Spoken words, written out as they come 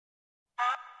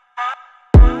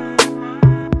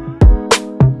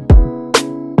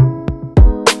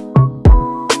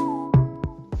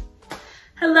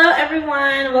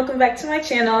everyone, welcome back to my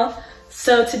channel.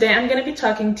 So today I'm going to be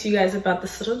talking to you guys about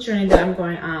this little journey that I'm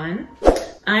going on.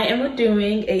 I am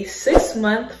doing a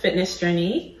 6-month fitness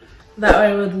journey that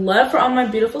I would love for all my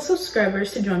beautiful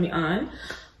subscribers to join me on.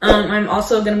 I'm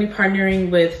also going to be partnering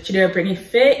with Jadera Brittany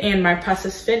Fit and My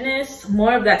Process Fitness.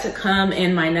 More of that to come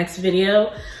in my next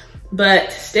video,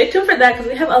 but stay tuned for that because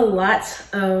we have a lot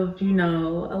of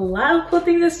cool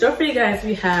things in store for you guys.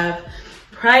 We have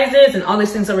prizes and all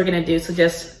these things that we're gonna do, so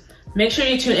just make sure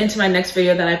you tune into my next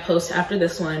video that I post after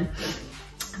this one.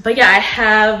 But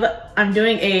yeah, I'm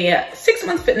doing a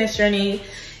 6-month fitness journey,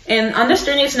 and on this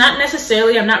journey, it's not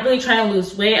necessarily, I'm not really trying to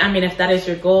lose weight. I mean, if that is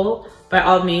your goal, by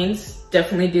all means,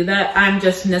 definitely do that. I'm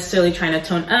just necessarily trying to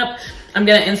tone up. I'm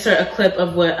gonna insert a clip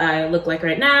of what I look like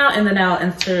right now, and then I'll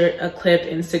insert a clip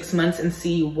in 6 months and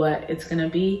see what it's gonna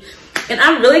be. And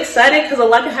I'm really excited because a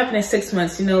lot can happen in 6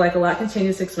 months, like a lot can change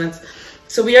in 6 months.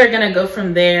 So we are gonna go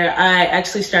from there. I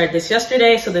actually started this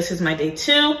yesterday, so this is my day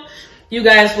 2. You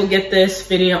guys will get this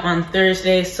video on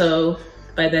Thursday, so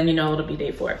by then, it'll be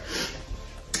day 4.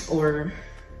 Or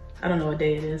I don't know what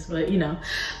day it is, but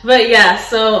But yeah,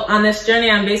 so on this journey,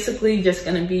 I'm basically just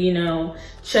gonna be,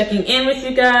 checking in with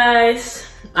you guys.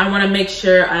 I wanna make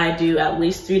sure I do at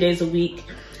least 3 days a week.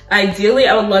 Ideally,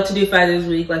 I would love to do 5 days a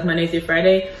week, like Monday through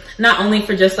Friday. Not only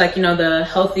for just like, the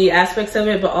healthy aspects of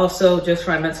it, but also just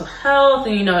for my mental health.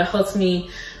 And, it helps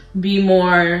me be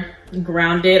more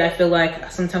grounded. I feel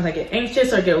like sometimes I get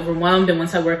anxious or get overwhelmed. And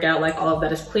once I work out, like all of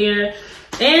that is clear.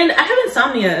 And I have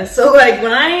insomnia. So like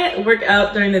when I work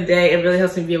out during the day, it really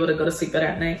helps me be able to go to sleep better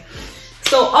at night.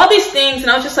 So all these things,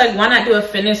 and I was just like, why not do a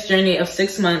fitness journey of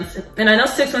 6 months? And I know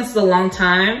 6 months is a long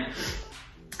time.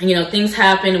 Things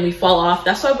happen and we fall off.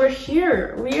 That's why we're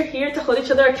here. We're here to hold each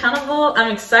other accountable.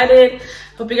 I'm excited.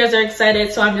 Hope you guys are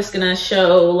excited. So I'm just gonna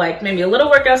show like maybe a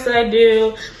little workouts that I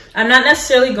do. I'm not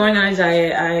necessarily going on a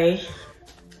diet.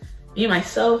 Me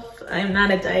myself, I am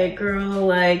not a diet girl.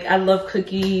 Like I love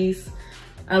cookies.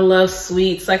 I love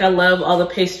sweets. Like I love all the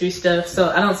pastry stuff. So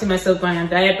I don't see myself going on a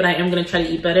diet, but I am gonna try to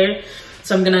eat better.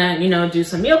 So I'm gonna, do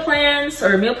some meal plans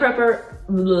or meal prepper.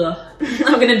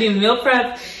 I'm gonna do meal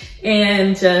prep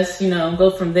and just,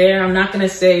 go from there. I'm not gonna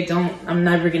say I'm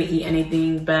never gonna eat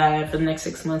anything bad for the next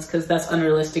 6 months because that's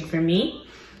unrealistic for me.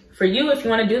 For you, if you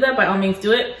wanna do that, by all means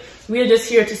do it. We are just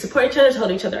here to support each other, to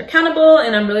hold each other accountable,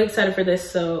 and I'm really excited for this,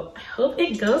 so I hope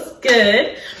it goes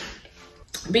good.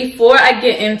 Before I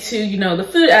get into, the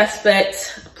food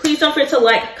aspect, please don't forget to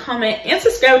like, comment, and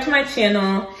subscribe to my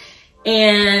channel,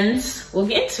 and we'll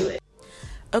get into it.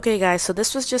 Okay guys, so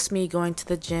this was just me going to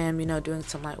the gym, doing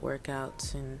some light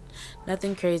workouts and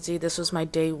nothing crazy. This was my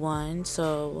day 1,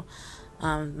 so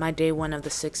my day 1 of the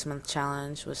 6-month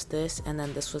challenge was this, and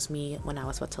then this was me when I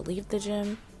was about to leave the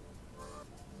gym.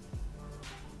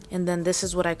 And then this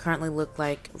is what I currently look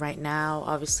like right now.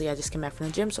 Obviously, I just came back from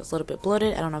the gym, so it's a little bit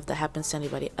bloated. I don't know if that happens to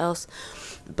anybody else,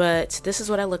 but this is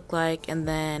what I look like. And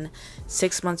then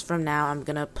 6 months from now, I'm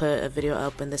gonna put a video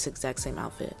up in this exact same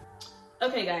outfit.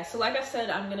 Okay guys, so like I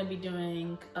said, I'm gonna be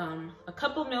doing a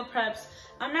couple meal preps.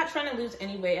 I'm not trying to lose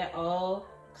any weight at all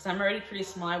because I'm already pretty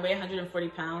small. I weigh 140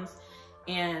 pounds,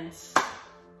 and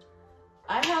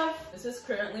this is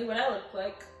currently what I look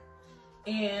like,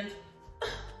 and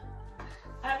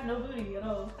I have no booty at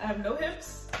all. I have no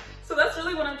hips. So that's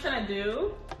really what I'm trying to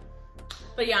do.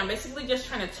 But yeah, I'm basically just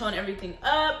trying to tone everything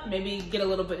up, maybe get a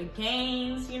little bit of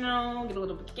gains,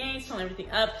 tone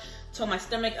everything up, tone my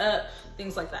stomach up,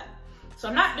 things like that. So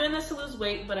I'm not doing this to lose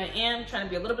weight, but I am trying to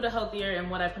be a little bit healthier in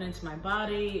what I put into my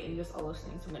body and just all those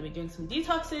things. I'm gonna be doing some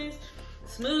detoxes,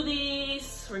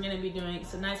 smoothies. We're gonna be doing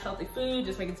some nice healthy food,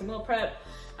 just making some meal prep.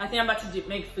 I think I'm about to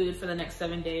make food for the next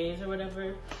 7 days or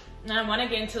whatever. And I wanna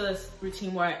get into this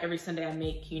routine where every Sunday I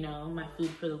make, my food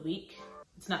for the week.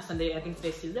 It's not Sunday, I think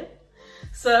today's Tuesday.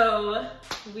 So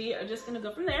we are just gonna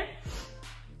go from there.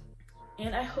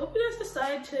 And I hope you guys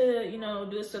decide to,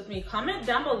 do this with me. Comment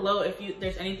down below if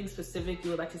there's anything specific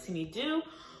you would like to see me do,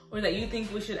 or that you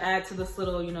think we should add to this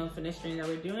little, fitness journey that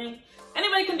we're doing.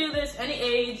 Anybody can do this, any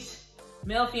age,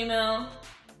 male, female,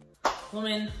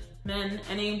 woman, men,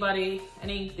 anybody,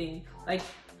 anything, like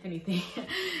anything.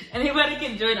 Anybody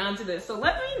can join onto this. So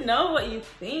let me know what you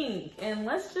think, and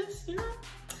let's just,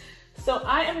 So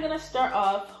I am gonna start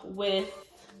off with,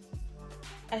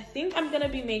 I think I'm gonna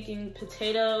be making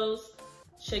potatoes,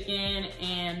 chicken,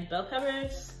 and bell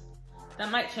peppers. That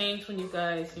might change when you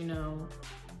guys,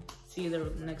 see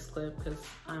the next clip, because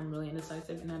I'm really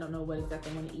indecisive and I don't know what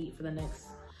exactly I want to eat for the next.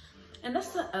 And that's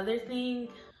the other thing.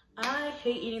 I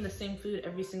hate eating the same food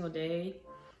every single day.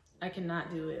 I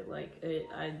cannot do it.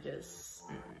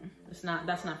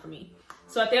 That's not for me.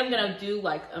 So I think I'm gonna do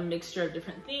like a mixture of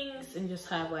different things and just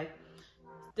have like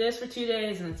this for 2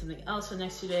 days and then something else for the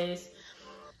next 2 days.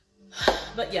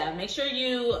 But yeah, make sure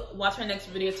you watch my next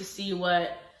video to see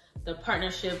what the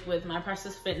partnership with My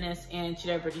Process Fitness and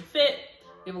Cheetah Birdie Fit.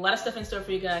 We have a lot of stuff in store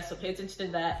for you guys, so pay attention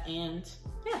to that. And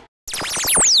yeah.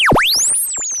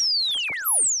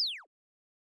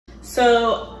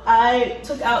 So I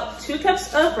took out 2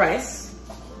 cups of rice.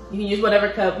 You can use whatever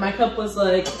cup. My cup was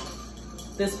like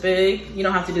this big. You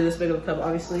don't have to do this big of a cup,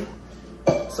 obviously.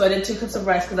 So I did 2 cups of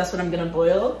rice because that's what I'm gonna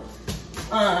boil.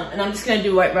 And I'm just gonna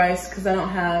do white rice because I don't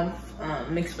have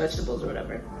mixed vegetables or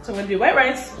whatever. So I'm gonna do white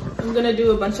rice. I'm gonna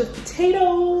do a bunch of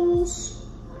potatoes.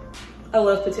 I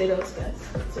love potatoes, guys.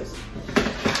 Seriously.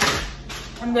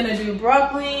 I'm gonna do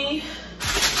broccoli,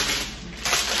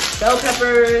 bell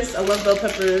peppers. I love bell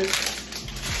peppers.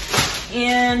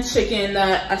 And chicken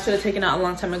that I should have taken out a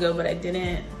long time ago, but I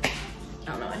didn't. I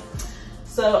don't know why.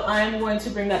 So I'm going to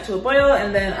bring that to a boil,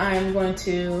 and then I'm going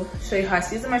to show you how I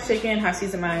season my chicken, how I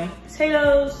season my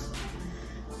potatoes.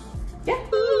 Yeah.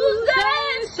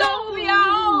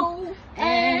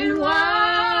 And water,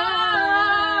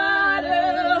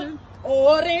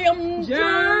 or them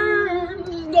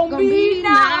germs gonna be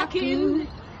knocking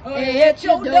at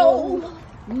your door.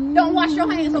 Don't wash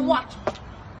your hands and watch.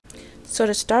 So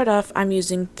to start off, I'm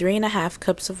using 3.5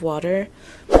 cups of water.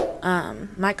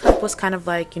 My cup was kind of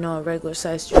like, you know, a regular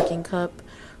sized drinking cup,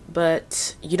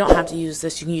 but you don't have to use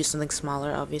this. You can use something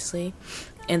smaller, obviously.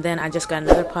 And then I just got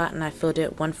another pot and I filled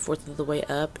it 1/4 of the way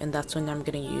up, and that's when I'm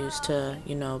going to use to,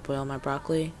 you know, boil my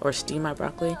broccoli or steam my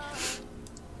broccoli.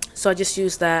 So I just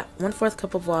used that 1/4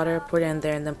 cup of water, put it in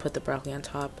there, and then put the broccoli on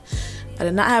top. I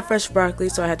did not have fresh broccoli,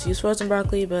 so I had to use frozen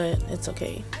broccoli, but it's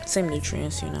okay. Same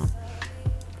nutrients, you know.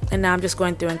 And now I'm just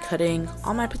going through and cutting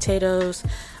all my potatoes.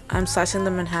 I'm slicing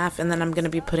them in half, and then I'm going to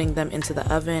be putting them into the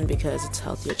oven because it's a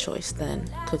healthier choice than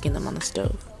cooking them on the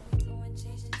stove.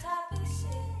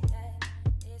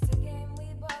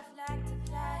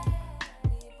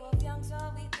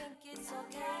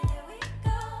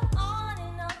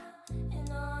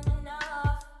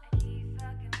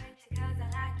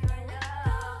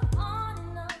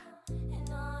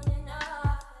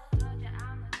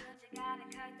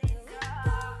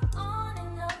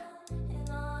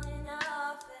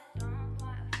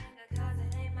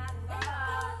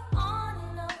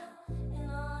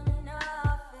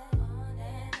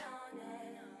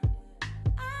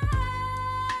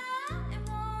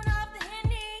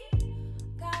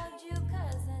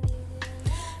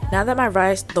 Now that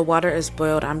the water is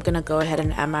boiled, I'm gonna go ahead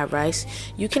and add my rice.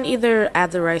 You can either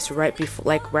add the rice right before,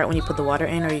 like right when you put the water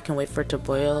in, or you can wait for it to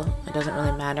boil. It doesn't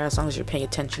really matter as long as you're paying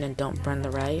attention and don't burn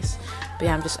the rice. But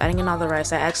yeah, I'm just adding in all the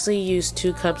rice. I actually used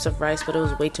 2 cups of rice, but it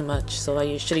was way too much, so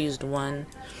I should have used 1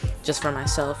 just for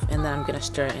myself. And then I'm gonna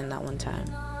stir it in that one time.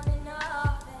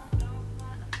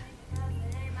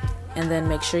 And then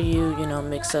make sure you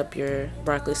mix up your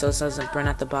broccoli so it doesn't burn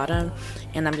at the bottom.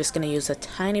 And I'm just going to use a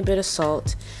tiny bit of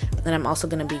salt. Then I'm also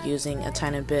going to be using a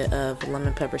tiny bit of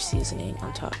lemon pepper seasoning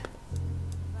on top.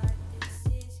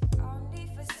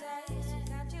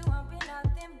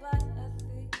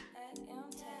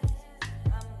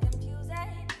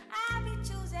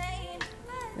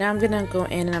 Now I'm going to go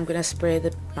in and I'm going to spray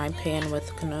my pan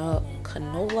with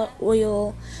canola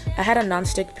oil. I had a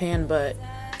non-stick pan, but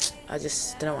I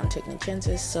just didn't want to take any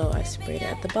chances, so I sprayed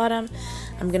it at the bottom.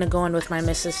 I'm going to go in with my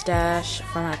Mrs. Dash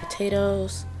for my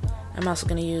potatoes. I'm also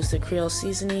going to use the Creole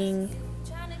seasoning.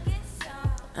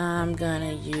 I'm going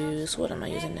to use, what am I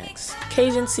using next?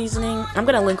 Cajun seasoning. I'm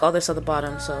going to link all this at the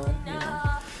bottom, so, you know.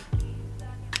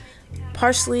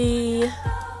 Parsley.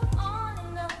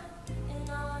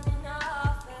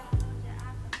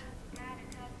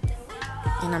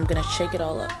 And I'm going to shake it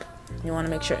all up. You want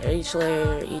to make sure each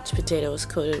layer, each potato is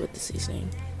coated with the seasoning.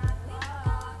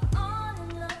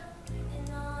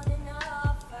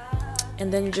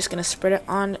 And then you're just going to spread it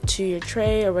onto your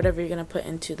tray or whatever you're going to put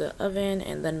into the oven,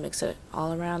 and then mix it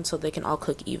all around so they can all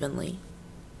cook evenly.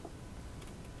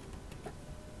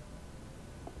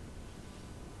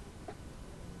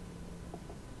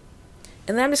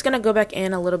 And then I'm just going to go back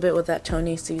in a little bit with that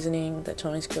Tony's seasoning, that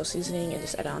Tony's Creole seasoning, and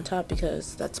just add it on top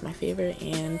because that's my favorite.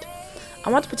 And I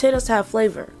want the potatoes to have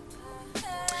flavor.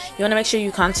 You want to make sure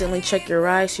you constantly check your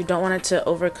rice. You don't want it to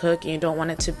overcook, and you don't want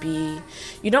it to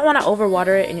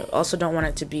overwater it, and you also don't want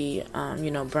it to be,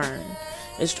 burn.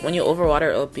 When you overwater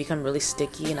it, it'll become really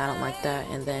sticky, and I don't like that.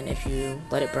 And then if you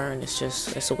let it burn, it's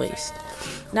a waste.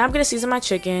 Now I'm going to season my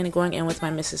chicken, going in with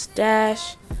my Mrs.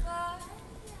 Dash,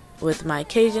 with my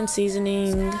Cajun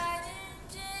seasoning,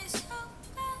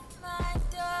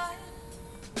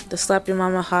 the Slap Your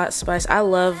Mama hot spice. I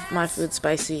love my food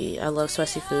spicy. I love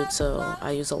spicy food, so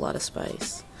I use a lot of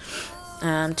spice.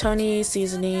 Tony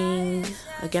seasoning.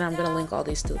 Again, I'm gonna link all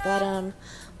these to the bottom.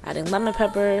 Adding lemon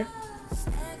pepper.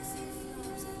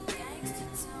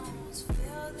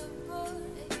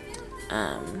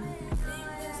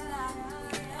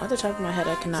 Off the top of my head,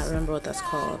 I cannot remember what that's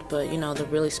called, but you know, the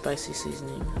really spicy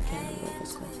seasoning. I can't remember what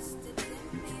that's called.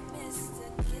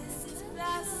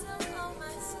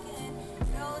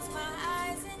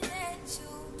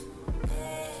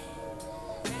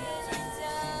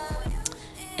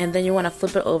 And then you want to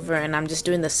flip it over, and I'm just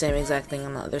doing the same exact thing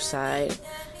on the other side.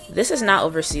 This is not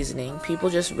over seasoning. People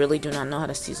just really do not know how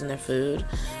to season their food,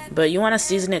 but you want to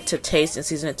season it to taste and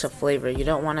season it to flavor. You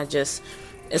don't want to just,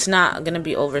 it's not going to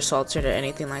be over salted or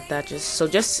anything like that.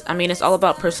 I mean, it's all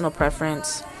about personal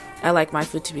preference. I like my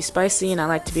food to be spicy, and I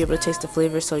like to be able to taste the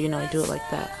flavor, so you know, I do it like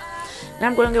that. Now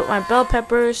I'm going to get my bell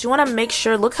peppers. You want to make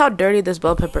sure, look how dirty this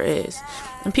bell pepper is.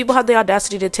 And people have the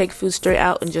audacity to take food straight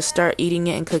out and just start eating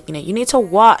it and cooking it. You need to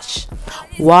wash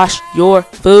your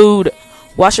food.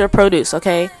 Wash your produce,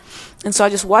 okay? And so I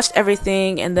just washed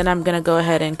everything, and then I'm going to go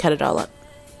ahead and cut it all up.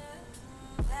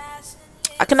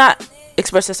 I cannot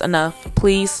express this enough.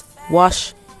 Please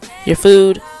wash your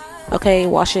food, okay?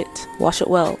 Wash it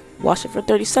well. Wash it for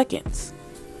 30 seconds.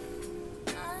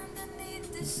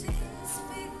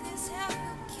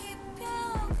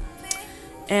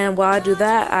 And while I do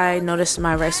that, I noticed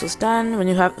my rice was done. When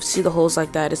you see the holes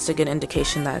like that, it's a good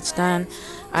indication that it's done.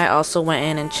 I also went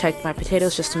in and checked my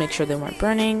potatoes just to make sure they weren't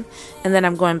burning. And then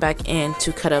I'm going back in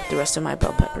to cut up the rest of my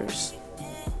bell peppers.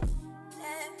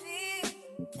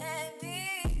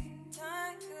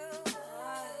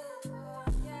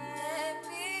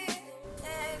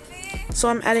 So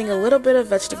I'm adding a little bit of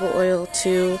vegetable oil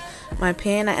to my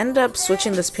pan. I ended up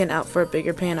switching this pan out for a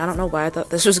bigger pan. I don't know why I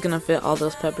thought this was going to fit all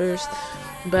those peppers.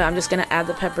 But I'm just going to add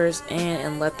the peppers in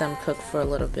and let them cook for a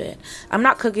little bit. I'm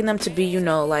not cooking them to be, you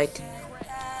know, like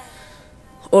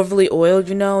overly oiled,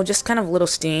 you know. Just kind of little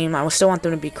steam. I still want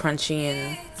them to be crunchy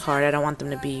and hard. I don't want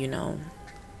them to be, you know,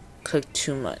 cooked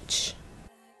too much.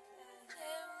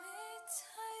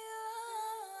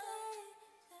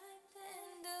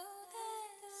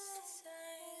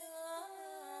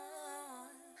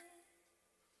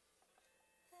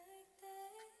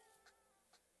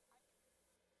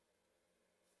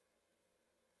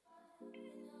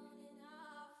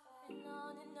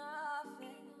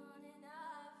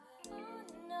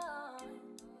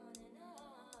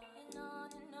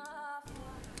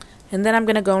 And then I'm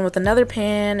going to go in with another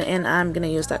pan, and I'm going to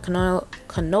use that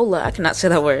canola, I cannot say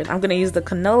that word. I'm going to use the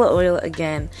canola oil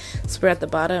again, spray at the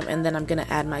bottom, and then I'm going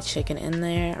to add my chicken in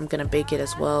there. I'm going to bake it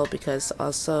as well because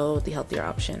also the healthier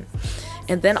option.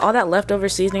 And then all that leftover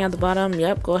seasoning at the bottom,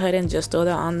 yep, go ahead and just throw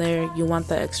that on there. You want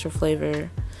that extra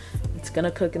flavor. It's going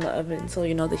to cook in the oven, so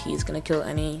you know the heat's going to kill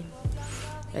any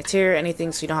bacteria or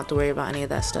anything, so you don't have to worry about any of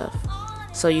that stuff.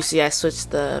 So you see I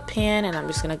switched the pan, and I'm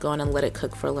just going to go in and let it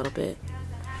cook for a little bit.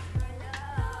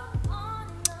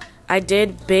 I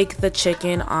did bake the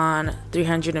chicken on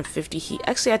 350 heat.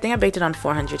 Actually, I think I baked it on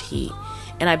 400 heat.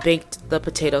 And I baked the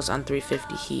potatoes on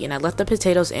 350 heat. And I left the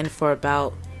potatoes in for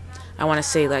about, I want to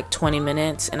say like 20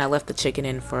 minutes. And I left the chicken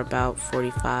in for about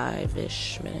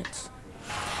 45-ish minutes.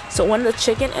 So when the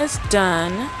chicken is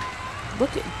done,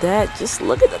 look at that. Just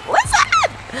look at the glisten.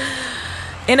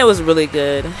 And it was really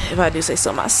good, if I do say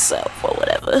so myself or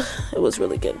whatever. It was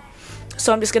really good.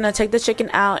 So I'm just going to take the chicken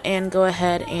out and go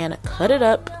ahead and cut it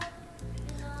up.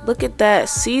 Look at that.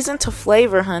 Season to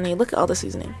flavor, honey. Look at all the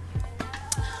seasoning.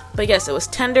 But yes, it was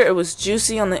tender. It was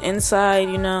juicy on the inside,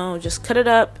 you know. Just cut it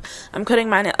up. I'm cutting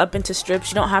mine up into strips.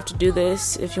 You don't have to do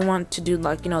this. If you want to do,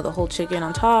 like, you know, the whole chicken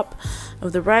on top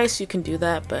of the rice, you can do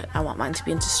that. But I want mine to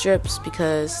be into strips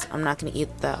because I'm not going to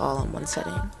eat that all in one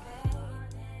setting.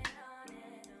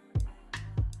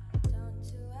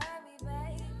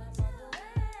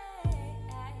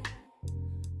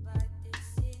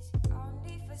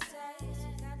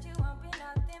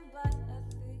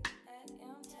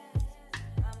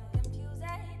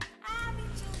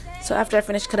 So after I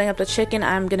finish cutting up the chicken,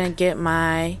 I'm going to get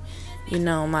my, you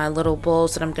know, my little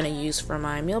bowls that I'm going to use for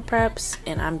my meal preps.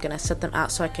 And I'm going to set them out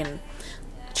so I can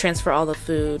transfer all the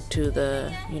food to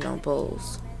the, you know,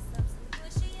 bowls.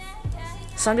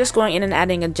 So I'm just going in and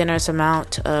adding a generous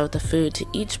amount of the food to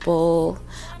each bowl.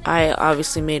 I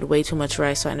obviously made way too much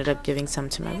rice, so I ended up giving some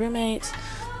to my roommate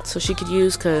so she could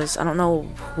use, because I don't know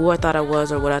who I thought I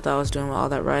was or what I thought I was doing with all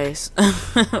that rice.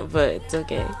 But it's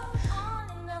okay.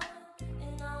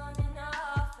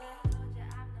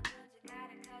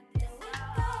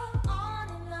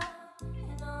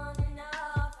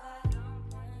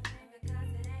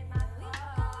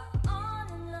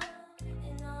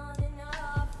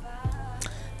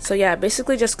 So yeah,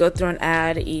 basically just go through and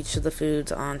add each of the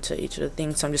foods onto each of the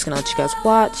things. So I'm just gonna let you guys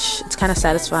watch. It's kind of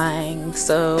satisfying.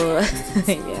 So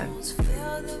yeah.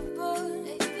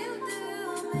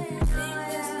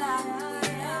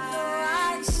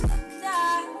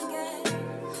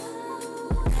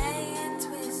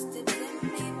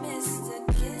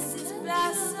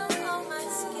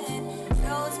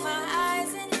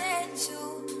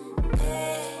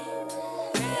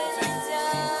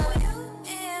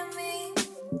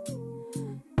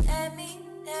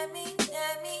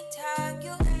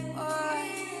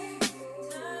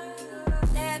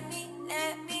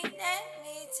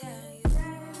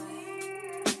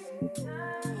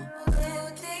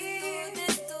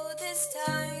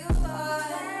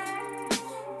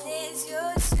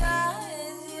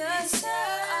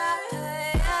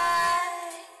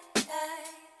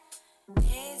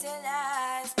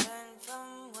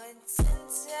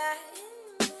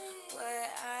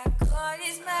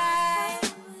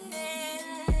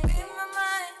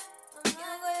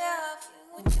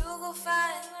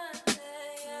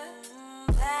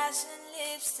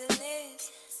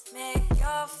 Make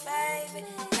your favorite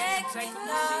make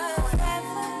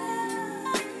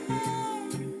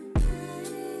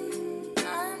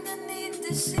underneath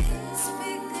the sheets,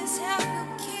 speakers help you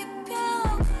keep your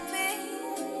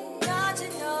beat. Don't you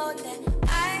know that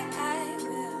I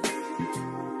will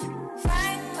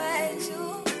find ways to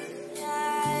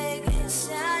like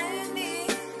inside me,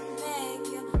 make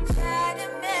you try to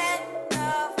make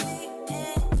of me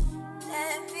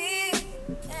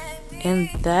and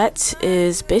that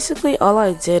is basically all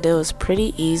I did. It was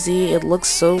pretty easy. It looks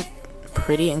so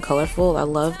pretty and colorful. I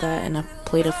love that in a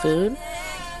plate of food.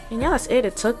 And yeah, that's it.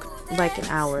 It took like an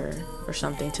hour or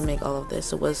something to make all of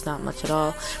this. It was not much at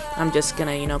all. I'm just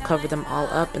gonna, you know, cover them all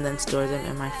up and then store them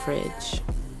in my fridge.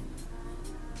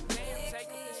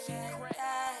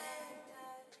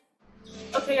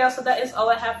 Okay, y'all, so that is all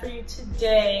I have for you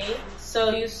today. So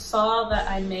you saw that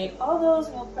I made all those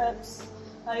meal preps.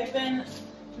 I even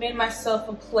made myself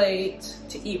a plate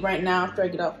to eat right now after I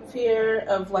get off of here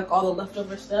of like all the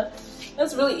leftover stuff.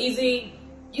 That's really easy.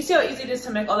 You see how easy it is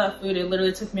to make all that food. It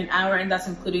literally took me an hour, and that's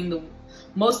including the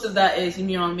most of that is,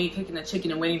 you know, me cooking the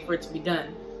chicken and waiting for it to be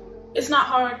done. It's not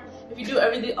hard. If you do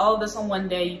all of this on one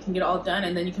day, you can get it all done,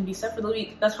 and then you can be set for the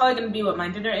week. That's probably gonna be what my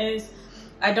dinner is.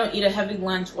 I don't eat a heavy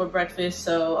lunch or breakfast,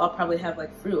 so I'll probably have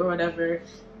like fruit or whatever.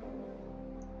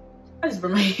 I just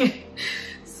burn my hand.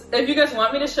 If you guys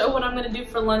want me to show what I'm gonna do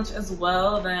for lunch as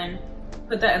well, then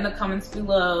put that in the comments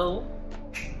below.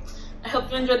 I hope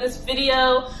you enjoyed this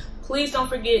video. Please don't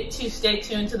forget to stay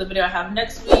tuned to the video I have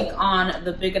next week on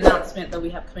the big announcement that we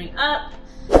have coming up.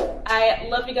 I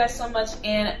love you guys so much,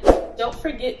 and don't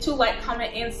forget to like,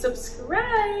 comment, and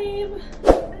subscribe.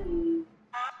 Bye.